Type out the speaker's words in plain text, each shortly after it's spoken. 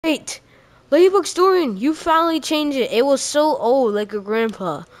Wait! Ladybug Story, you finally changed it. It was so old, like a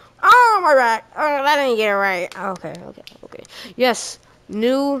grandpa. Oh, my bad. Oh, I didn't get it right. Okay. Yes,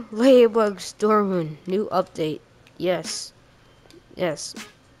 new Ladybug Story, new update. Yes.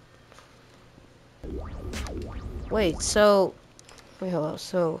 Wait, so... Wait, hold on.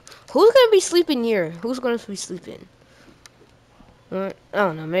 So, who's gonna be sleeping here? Who's gonna be sleeping? I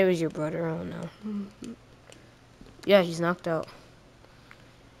don't know. Maybe it's your brother. I don't know. Yeah, he's knocked out.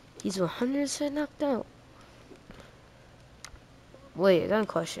 He's 100% knocked out. Wait, I got a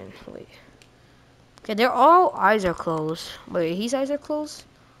question. Wait. Okay, they're all eyes are closed. Wait, his eyes are closed?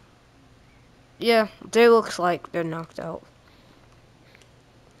 Yeah, they looks like they're knocked out.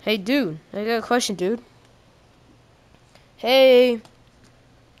 Hey, dude. I got a question, dude. Hey.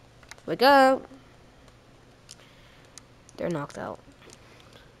 Wake up. They're knocked out.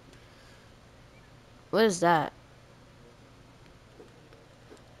 What is that?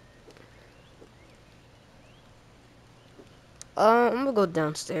 I'm gonna go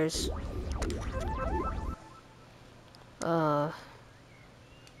downstairs.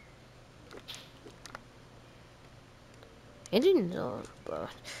 Engines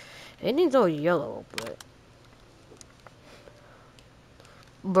all yellow, but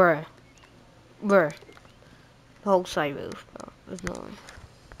bruh. The whole side roof. No, there's no one.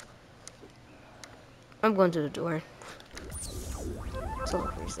 I'm going to the door. So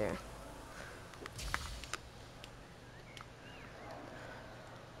who's there?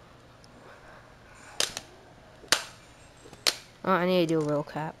 Oh, I need to do a real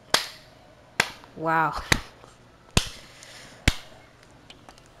cap. Wow.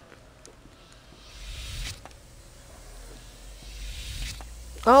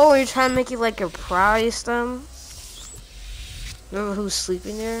 Oh, you're trying to make it like a prize system? Remember who's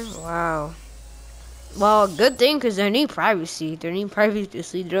sleeping there? Wow. Well, good thing, because they need privacy. They need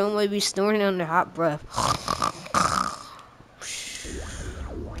privacy. They don't want to be snoring under hot breath.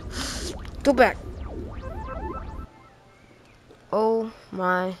 Go back. Oh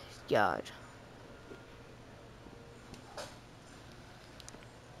my god.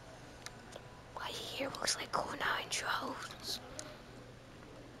 Why here looks like Cool 9 drones.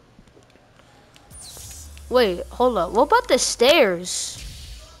 Wait, hold up. What about the stairs?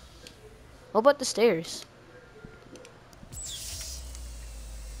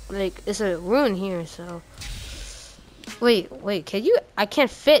 Like, it's a room here, so... Wait, can you... I can't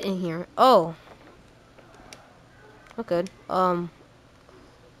fit in here. Oh. Okay. Oh,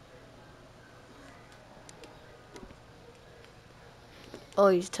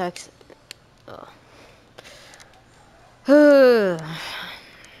 he's texting. Oh.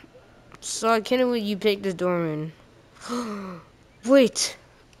 So I can't believe you picked this doorman. Wait.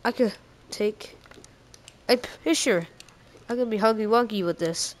 I could take a picture. I could be huggy wuggy with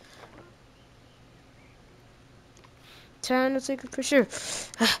this. Time to take a picture.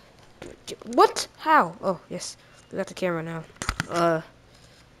 What? How? Oh, yes. We got the camera now.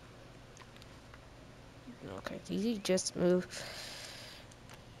 Okay, easy. Just move.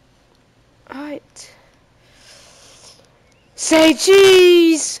 Alright. Say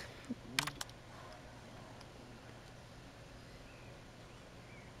cheese!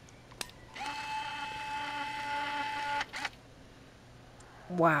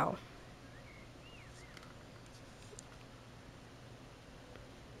 Wow.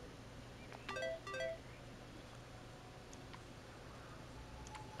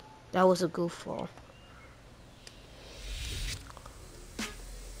 That was a goofball.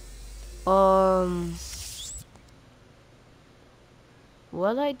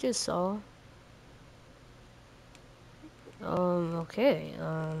 What I just saw. Okay.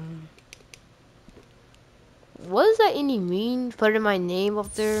 What does that even mean? Putting my name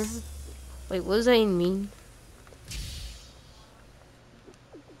up there? Wait, what does that even mean?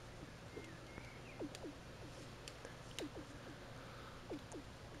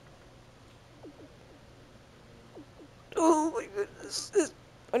 Oh my goodness.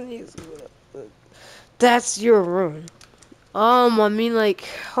 That's your room. I mean, like,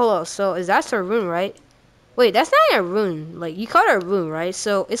 hold on. So, that's a room, right? Wait, that's not a room. Like, you call it a room, right?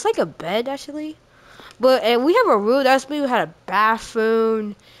 So, it's like a bed, actually. But, and we have a room. That's we had a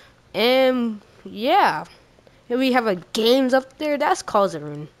bathroom. And, yeah. And we have a games up there. That's called a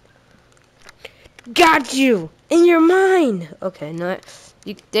room. Got you! In your mind! Okay, no.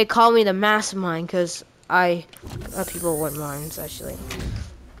 They call me the mastermind because people want minds, actually.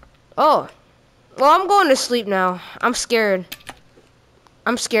 Oh. Well, I'm going to sleep now. I'm scared.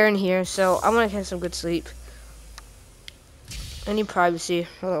 I'm scared in here, so I want to get some good sleep. I need privacy.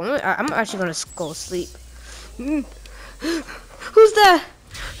 Hold on, I'm actually going to go to sleep. Who's that?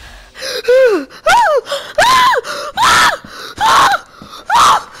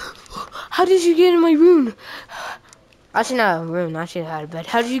 How did you get in my room? Actually, not a room. Actually, I had a bed.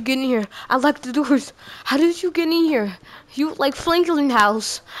 How did you get in here? I locked the doors. How did you get in here? You like Franklin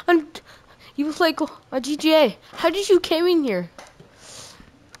house. And you was like a GTA. How did you came in here?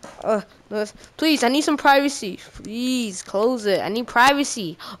 Please, I need some privacy. Please, close it. I need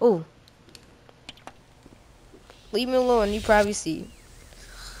privacy. Oh. Leave me alone. I need privacy.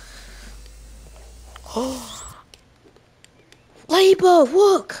 Oh. Labor,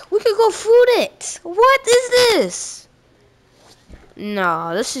 look. We could go through it. What is this?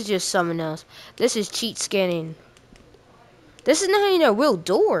 No, this is just something else. This is cheat scanning. This is not even a real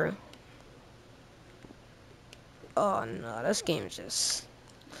door. Oh no, this game is just...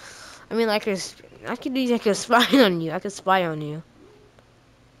 I mean, like, I could spy on you. I could spy on you.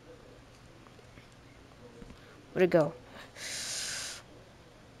 Where'd it go?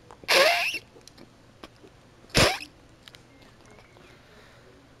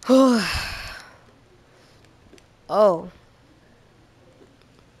 Oh.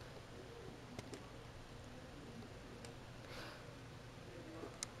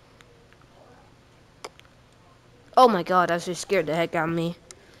 Oh my god, that just scared the heck out of me.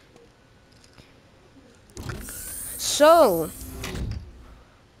 So.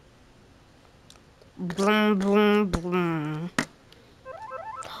 Boom, boom, boom.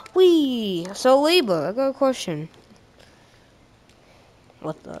 Wee. So, Labor, I got a question.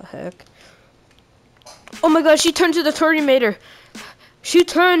 What the heck? Oh my god, she turned to the Terminator. She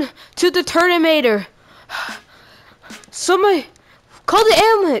turned to the Terminator. Somebody call the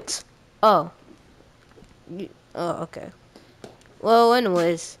ambulance. Oh. Oh, okay. Well,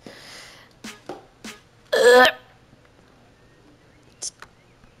 anyways.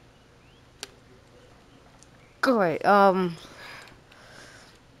 Alright, alright.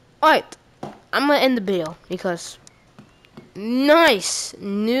 I'm gonna end the video because nice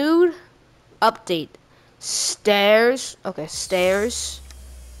nude update. Stairs. Okay, stairs.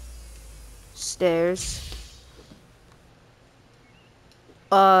 Stairs.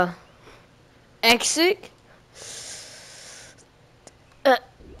 Exit.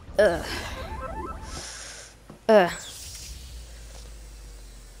 Uh.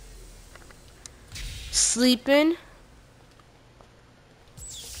 Sleeping.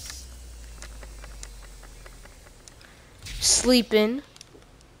 Sleeping.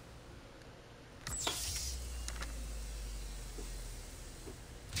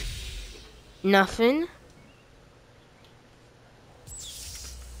 Nothing.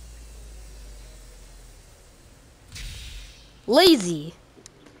 Lazy.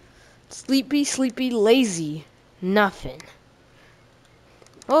 Sleepy, sleepy, lazy. Nothing.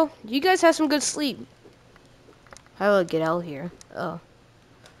 Well, you guys have some good sleep. How do I get out here? Oh.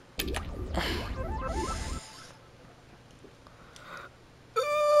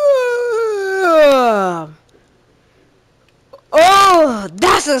 Oh,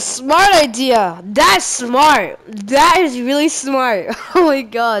 that's a smart idea. That's smart. That is really smart. Oh my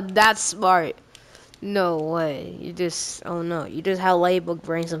god, that's smart. No way. You just, oh no, you just have ladybug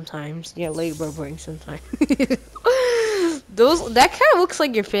brain sometimes. Yeah, ladybug brain sometimes. That kind of looks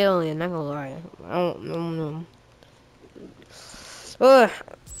like you're failing. Not gonna lie. I don't know. Ugh,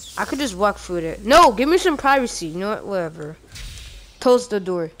 I could just walk through it. No, give me some privacy. You know what? Whatever. Close the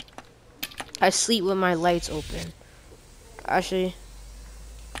door. I sleep with my lights open. Actually,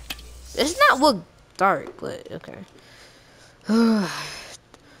 it's not look dark, but okay.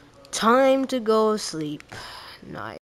 Time to go sleep. Night.